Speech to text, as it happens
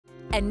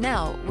And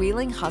now,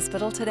 Wheeling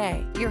Hospital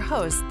Today, your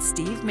host,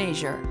 Steve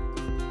Major.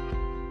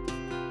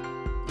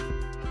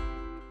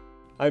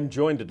 I'm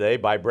joined today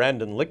by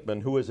Brandon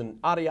Lichtman, who is an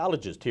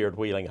audiologist here at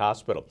Wheeling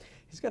Hospital.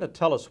 He's going to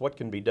tell us what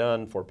can be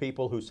done for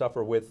people who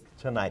suffer with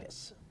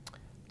tinnitus.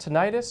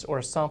 Tinnitus,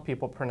 or some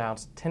people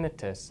pronounce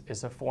tinnitus,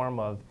 is a form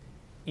of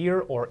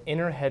ear or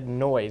inner head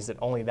noise that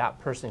only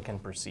that person can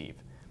perceive.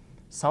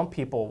 Some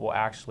people will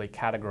actually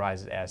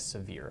categorize it as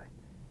severe.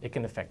 It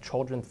can affect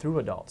children through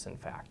adults, in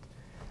fact.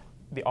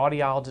 The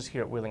audiologists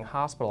here at Wheeling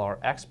Hospital are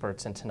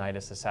experts in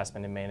tinnitus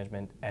assessment and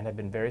management and have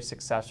been very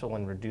successful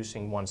in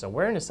reducing one's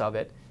awareness of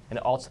it and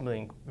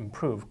ultimately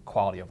improve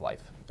quality of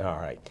life. All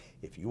right.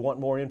 If you want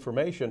more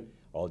information,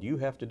 all you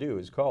have to do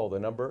is call the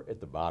number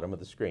at the bottom of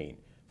the screen.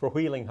 For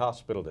Wheeling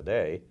Hospital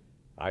Today,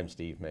 I'm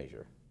Steve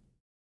Major.